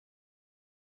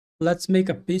Let's make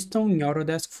a piston in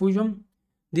Autodesk Fusion.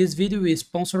 This video is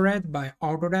sponsored by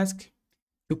Autodesk.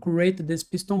 To create this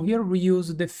piston here, we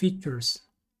use the features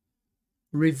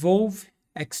Revolve,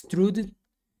 Extrude,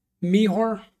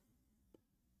 Mirror,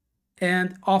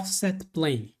 and Offset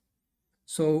Plane.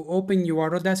 So open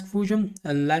your Autodesk Fusion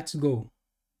and let's go.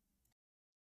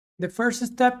 The first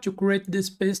step to create this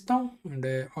piston in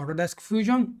the Autodesk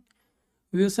Fusion,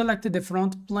 we'll select the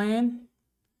front plane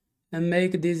and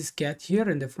make this sketch here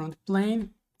in the front plane.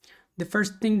 The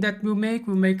first thing that we'll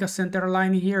make a center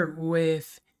line here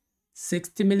with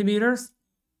 60 millimeters.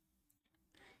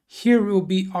 Here will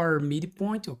be our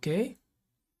midpoint, okay?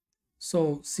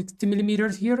 So 60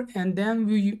 millimeters here, and then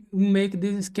we make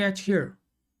this sketch here.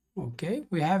 Okay,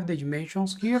 we have the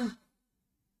dimensions here.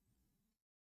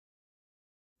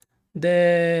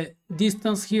 The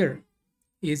distance here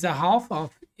is a half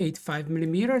of 85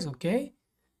 millimeters, okay?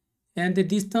 And the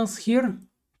distance here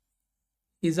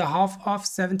is a half of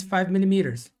 75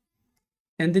 millimeters.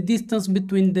 And the distance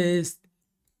between the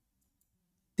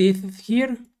teeth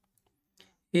here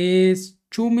is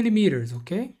 2 millimeters,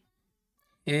 okay?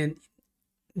 And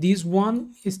this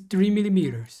one is 3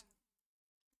 millimeters.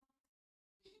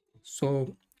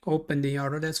 So open the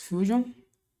Autodesk Fusion,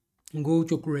 go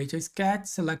to create a sketch,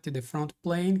 select the front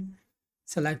plane,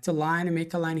 select a line,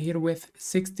 make a line here with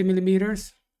 60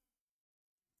 millimeters.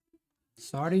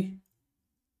 Sorry,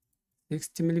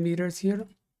 60 millimeters here.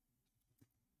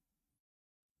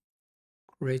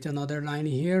 Create another line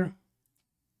here.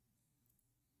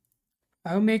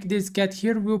 I'll make this sketch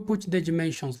here. We'll put the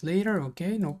dimensions later,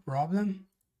 okay? No problem.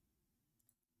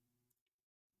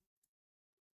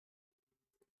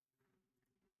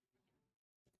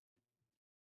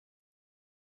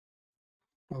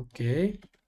 Okay.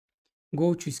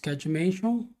 Go to sketch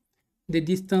dimension. The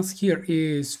distance here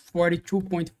is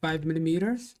 42.5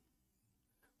 millimeters.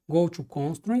 Go to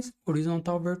constraints,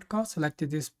 horizontal, vertical, select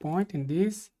this point and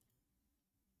this.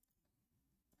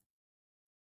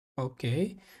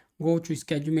 Okay, go to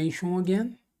sketch dimension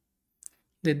again.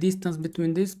 The distance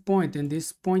between this point and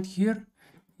this point here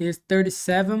is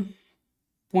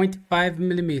 37.5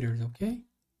 millimeters, okay?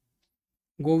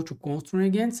 Go to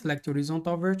constraint again, select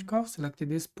horizontal, vertical, select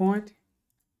this point.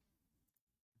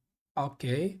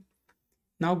 Okay.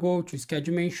 Now go to sketch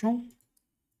dimension.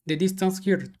 The distance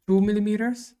here 2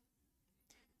 millimeters.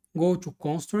 Go to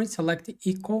constraint, select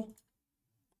equal.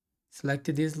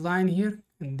 Select this line here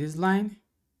and this line.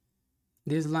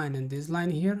 This line and this line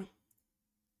here.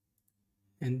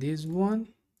 And this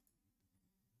one.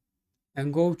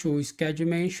 And go to sketch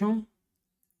dimension.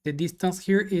 The distance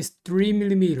here is 3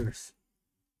 millimeters.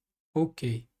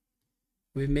 Okay.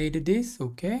 We made this,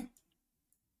 okay.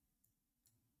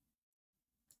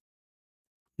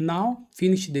 Now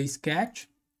finish the sketch.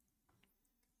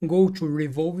 Go to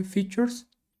Revolve features.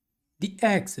 The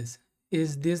axis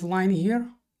is this line here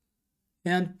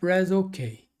and press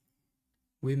OK.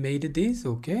 We made this,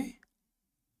 okay.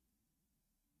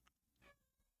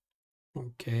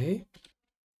 Okay.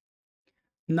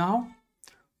 Now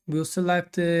we'll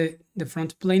select the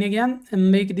front plane again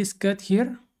and make this cut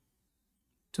here.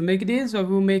 To make this, I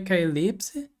will make an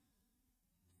ellipse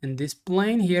in this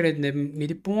plane here at the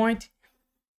midpoint.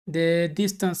 The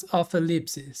distance of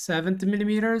ellipse is 70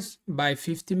 millimeters by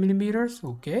 50 millimeters,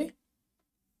 okay.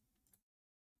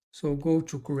 So go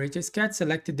to create a sketch,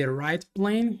 select the right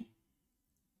plane.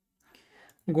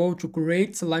 Go to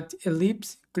create, select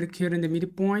ellipse, click here in the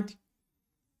midpoint,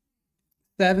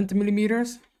 70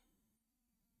 millimeters.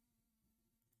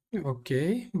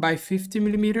 Okay, by 50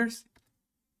 millimeters.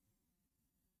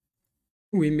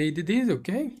 We made this,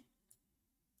 okay.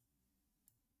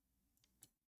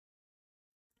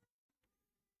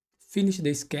 Finish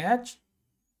the sketch.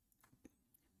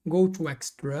 Go to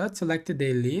Extrude, select the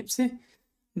ellipse.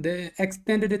 The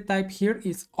extended type here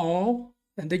is all,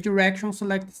 and the direction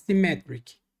select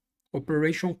symmetric.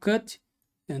 Operation cut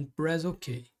and press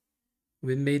OK.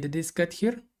 We made this cut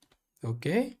here,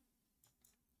 okay.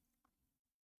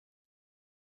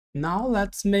 Now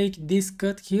let's make this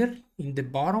cut here in the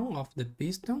bottom of the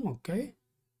piston, okay.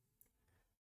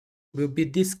 Will be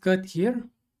this cut here.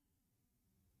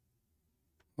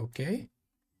 Okay,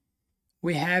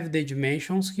 we have the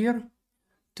dimensions here.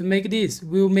 To make this,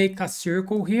 we'll make a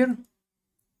circle here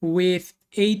with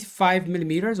 85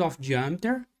 millimeters of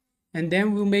diameter, and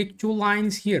then we'll make two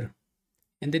lines here,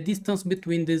 and the distance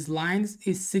between these lines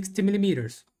is 60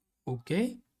 millimeters.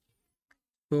 Okay,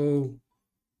 so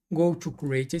go to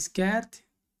create a sketch,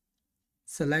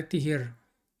 select here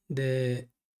the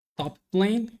top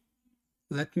plane.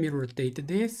 Let me rotate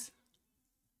this.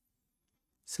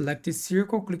 Select this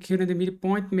circle, click here in the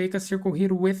midpoint, make a circle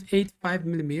here with 85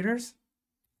 millimeters.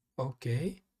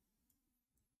 Okay.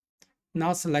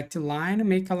 Now select line,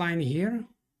 make a line here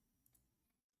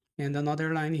and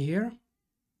another line here.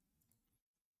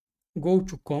 Go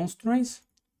to constraints,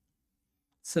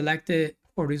 select the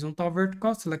horizontal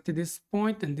vertical, select this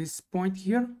point and this point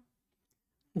here.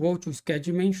 Go to sketch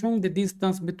dimension. The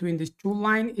distance between these two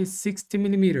lines is 60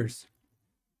 millimeters.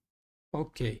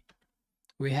 Okay,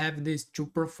 we have these two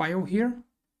profile here.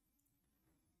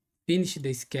 Finish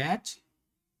the sketch.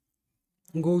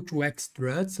 Go to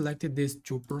Extrude, select this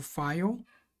two profile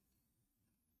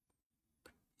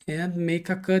and make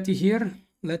a cut here.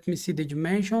 Let me see the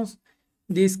dimensions.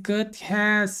 This cut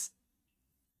has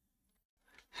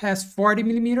 40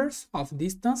 millimeters of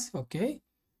distance. Okay,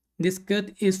 this cut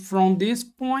is from this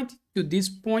point to this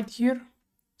point here.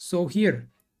 So here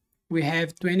we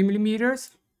have 20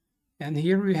 millimeters and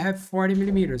here we have 40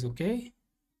 millimeters. Okay,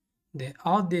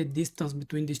 all the distance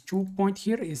between these 2 points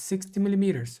here is 60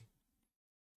 millimeters.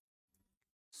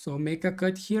 So make a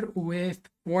cut here with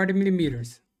 40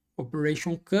 millimeters.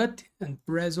 Operation cut and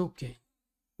press OK.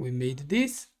 We made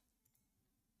this.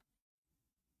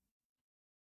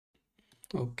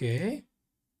 Okay.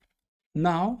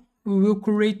 Now we will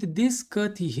create this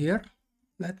cut here.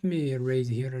 Let me erase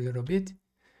here a little bit.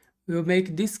 We'll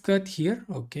make this cut here.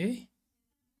 Okay.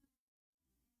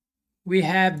 We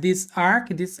have this arc.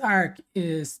 This arc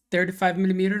is 35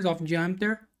 millimeters of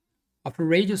diameter, of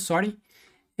radius, sorry.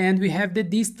 And we have the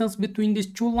distance between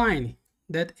these two lines,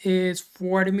 that is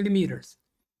 40 millimeters.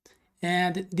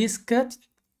 And this cut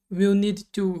will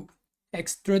need to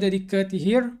extrude the cut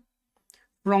here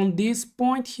from this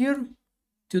point here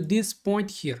to this point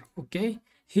here. Okay,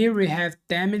 here we have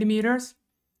 10 millimeters,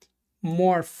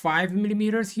 more 5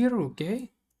 millimeters here. Okay,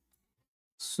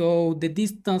 so the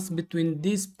distance between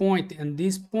this point and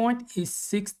this point is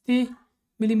 60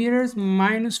 millimeters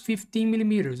minus 15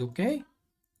 millimeters. Okay,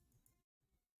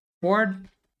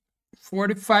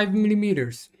 45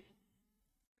 millimeters.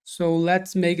 So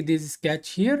let's make this sketch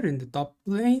here in the top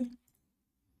plane.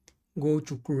 Go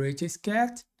to create a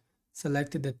sketch,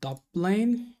 select the top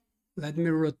plane. Let me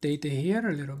rotate it here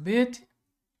a little bit.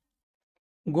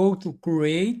 Go to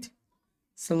create,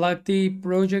 select the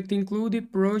project, include the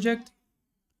project,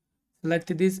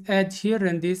 select this edge here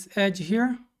and this edge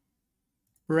here,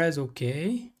 press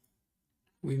OK.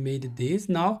 We made this.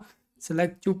 Now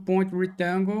select 2-point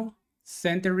rectangle,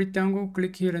 center rectangle,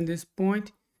 click here on this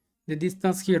point. The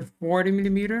distance here 40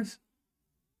 millimeters.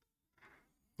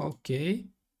 Okay.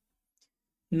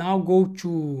 Now go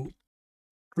to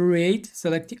create,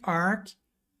 select the arc,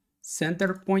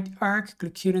 center point arc,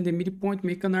 click here in the midpoint,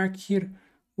 make an arc here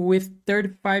with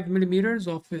 35 millimeters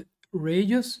of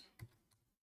radius.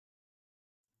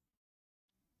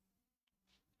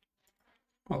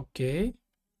 Okay.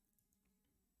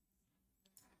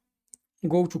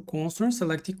 Go to constraint,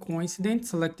 select the coincident,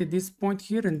 select this point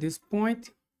here and this point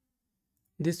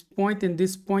and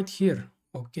this point here.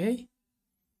 Okay.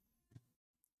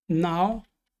 Now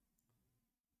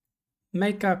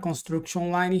make a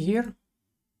construction line here.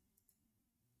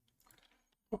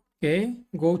 Okay,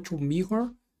 go to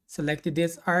mirror, select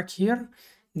this arc here,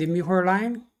 the mirror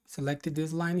line, select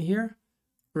this line here,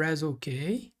 press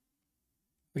OK.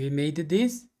 We made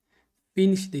this.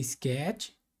 Finish the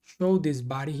sketch, show this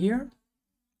body here.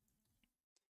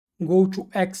 Go to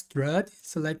Extrude,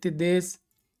 select this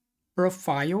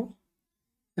profile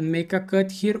and make a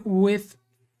cut here with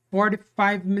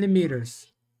 45 millimeters.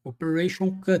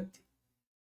 Operation cut.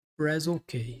 Press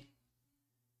OK.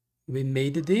 We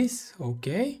made this.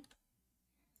 Okay.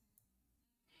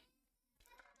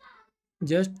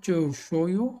 Just to show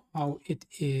you how it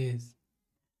is.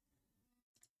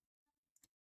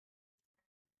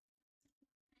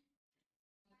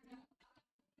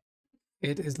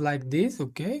 It is like this.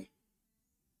 Okay.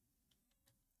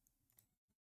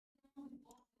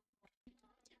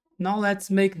 Now let's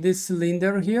make this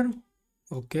cylinder here.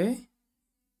 Okay.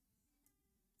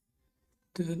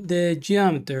 The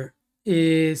diameter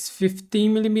is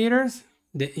 15 millimeters,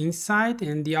 the inside,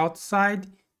 and the outside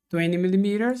 20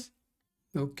 millimeters.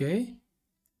 Okay.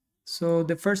 So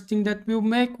the first thing that we'll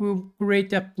make, we'll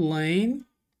create a plane.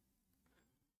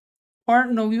 Or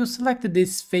no, we'll select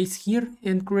this face here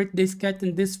and create the sketch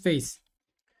in this face.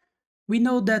 We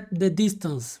know that the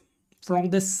distance from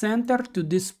the center to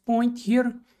this point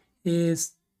here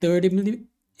is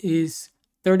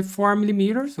 34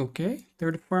 millimeters. Okay,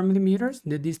 34 millimeters,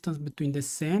 the distance between the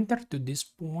center to this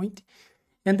point,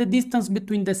 and the distance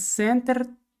between the center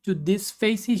to this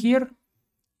face here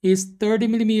is 30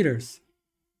 millimeters.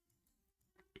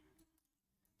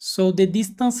 So the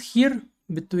distance here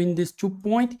between these 2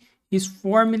 points is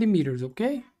 4 millimeters.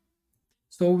 Okay,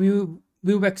 so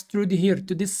we'll extrude here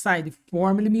to this side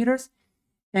 4 millimeters,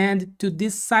 and to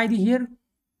this side here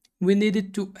we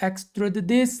needed to extrude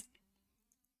this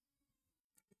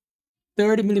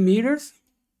 30 millimeters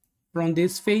from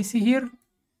this face here.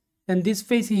 And this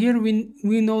face here,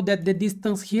 we know that the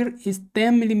distance here is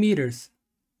 10 millimeters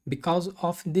because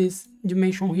of this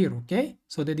dimension here, okay?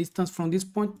 So the distance from this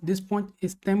point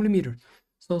is 10 millimeters.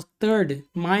 So 30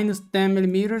 minus 10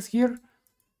 millimeters here,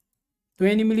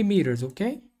 20 millimeters,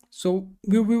 okay? So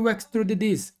we will extrude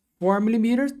this 4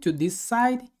 millimeters to this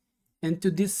side, and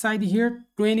to this side here,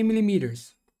 20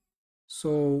 millimeters.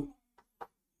 So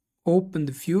open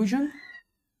the Fusion,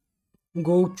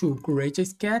 go to create a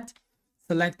sketch,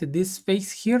 select this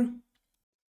face here.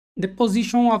 The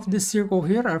position of the circle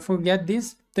here, I forget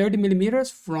this, 30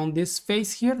 millimeters from this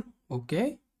face here,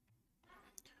 okay?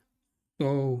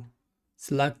 So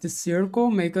select the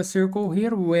circle, make a circle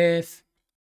here with,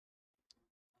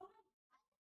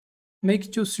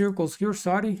 make two circles here,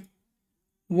 sorry.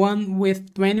 One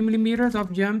with 20 millimeters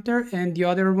of diameter and the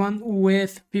other one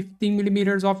with 15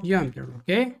 millimeters of diameter,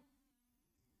 okay?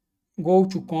 Go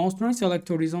to constraint, select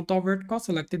horizontal, vertical,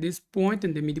 select this point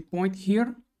and the midpoint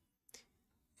here.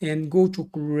 And go to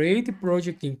create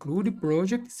project, include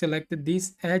project, select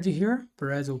this edge here,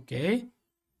 press OK.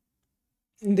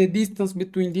 And the distance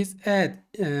between this edge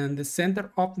and the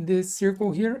center of the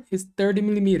circle here is 30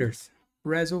 millimeters.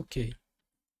 Press OK.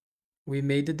 We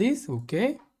made this,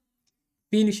 okay.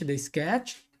 Finish the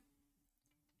sketch.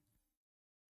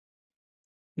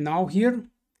 Now here,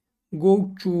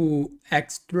 go to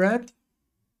Extrude,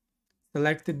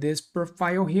 select this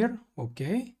profile here,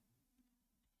 okay.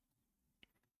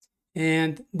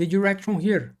 And the direction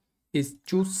here is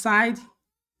two side.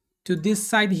 To this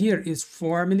side here is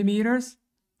 4 millimeters,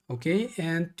 okay,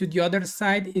 and to the other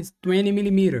side is 20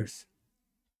 millimeters.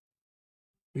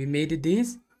 We made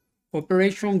this.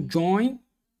 Operation join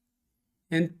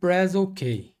and press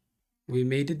OK. We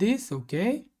made this,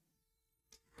 okay.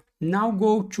 Now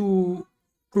go to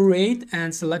create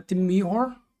and select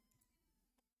mirror.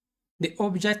 The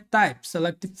object type,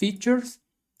 select features.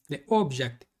 The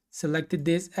object, select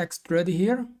this extrude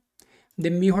here. The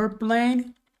mirror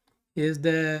plane is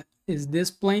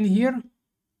this plane here.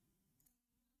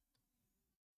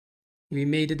 We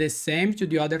made the same to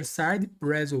the other side,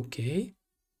 press OK.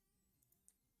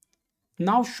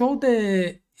 Now show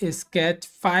the sketch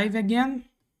 5 again.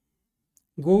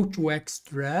 Go to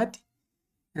Extrude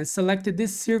and select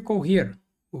this circle here,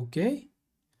 okay.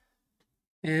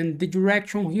 And the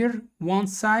direction here, one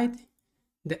side,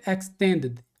 the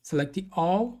extended, select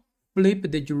all,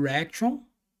 flip the direction.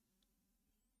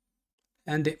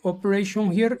 And the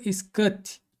operation here is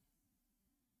cut.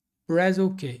 Press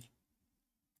OK.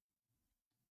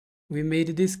 We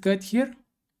made this cut here.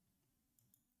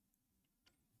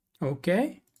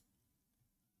 Okay.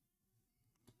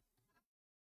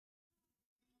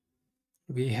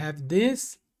 We have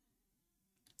this.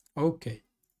 Okay.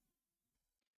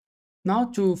 Now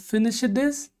to finish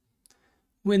this,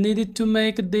 we needed to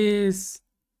make this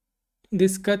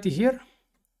cut here.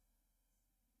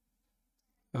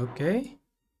 Okay.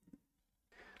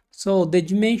 So the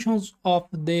dimensions of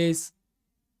this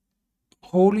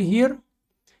hole here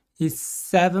is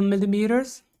 7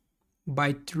 millimeters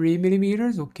by 3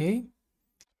 millimeters, okay.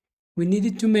 We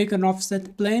needed to make an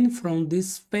offset plane from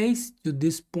this face to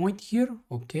this point here,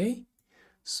 okay.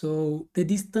 So the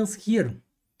distance here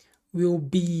will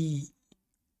be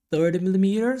 30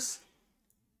 millimeters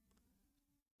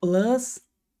plus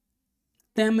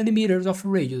 10 millimeters of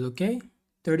radius, okay.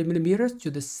 30 millimeters to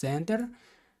the center,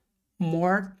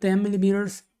 more 10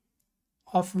 millimeters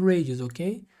of radius,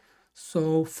 okay.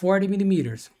 So 40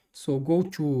 millimeters. So go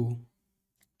to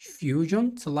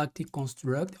Fusion, select the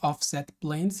construct offset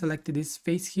plane, select this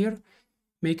face here,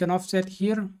 make an offset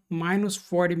here minus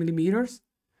 40 millimeters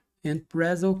and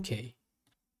press OK.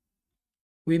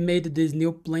 We made this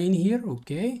new plane here,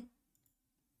 okay.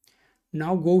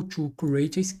 Now go to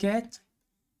create a sketch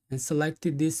and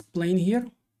select this plane here,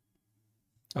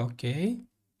 okay.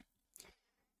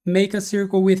 Make a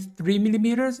circle with 3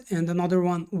 millimeters and another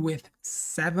one with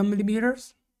 7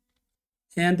 millimeters.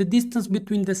 And the distance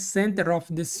between the center of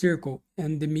the circle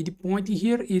and the midpoint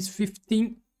here is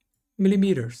 15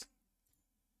 millimeters.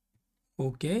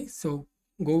 Okay, so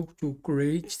go to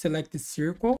create, select the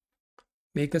circle,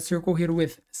 make a circle here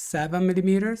with 7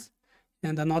 millimeters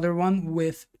and another one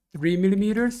with 3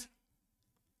 millimeters.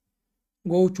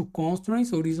 Go to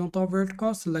constraints, horizontal,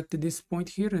 vertical, select this point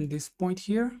here and this point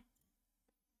here.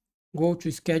 Go to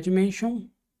sketch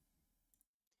dimension.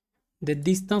 The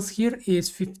distance here is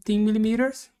 15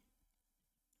 millimeters.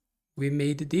 We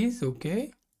made this,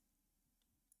 okay.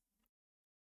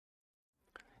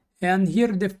 And here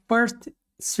the first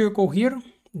circle here,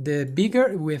 the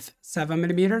bigger with 7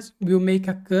 millimeters, will make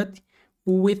a cut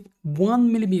with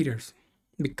 1 millimeters,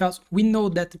 because we know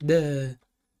that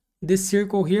this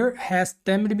circle here has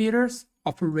 10 millimeters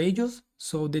of radius,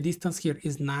 so the distance here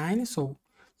is 9, so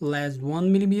less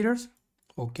 1 millimeters.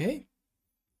 Okay,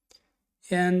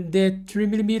 and the 3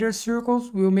 millimeter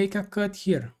circles will make a cut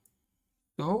here,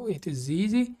 so it is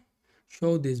easy.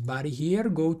 Show this body here,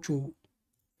 go to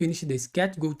finish the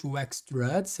sketch, go to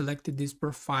Extrude, select this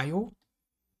profile,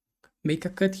 make a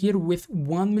cut here with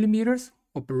 1 millimeters,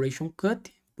 operation cut,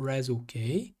 press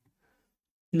OK.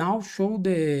 Now show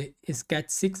the sketch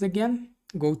 6 again,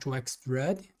 go to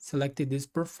Extrude, select this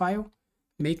profile,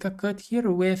 make a cut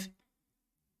here with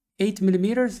 8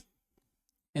 millimeters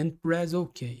and press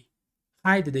OK.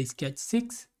 Hide the sketch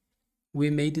 6, we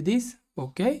made this,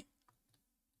 okay?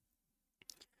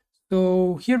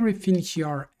 So here we finish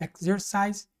our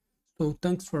exercise. So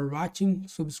thanks for watching,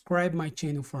 subscribe my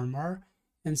channel for more,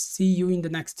 and see you in the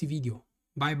next video.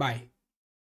 Bye bye.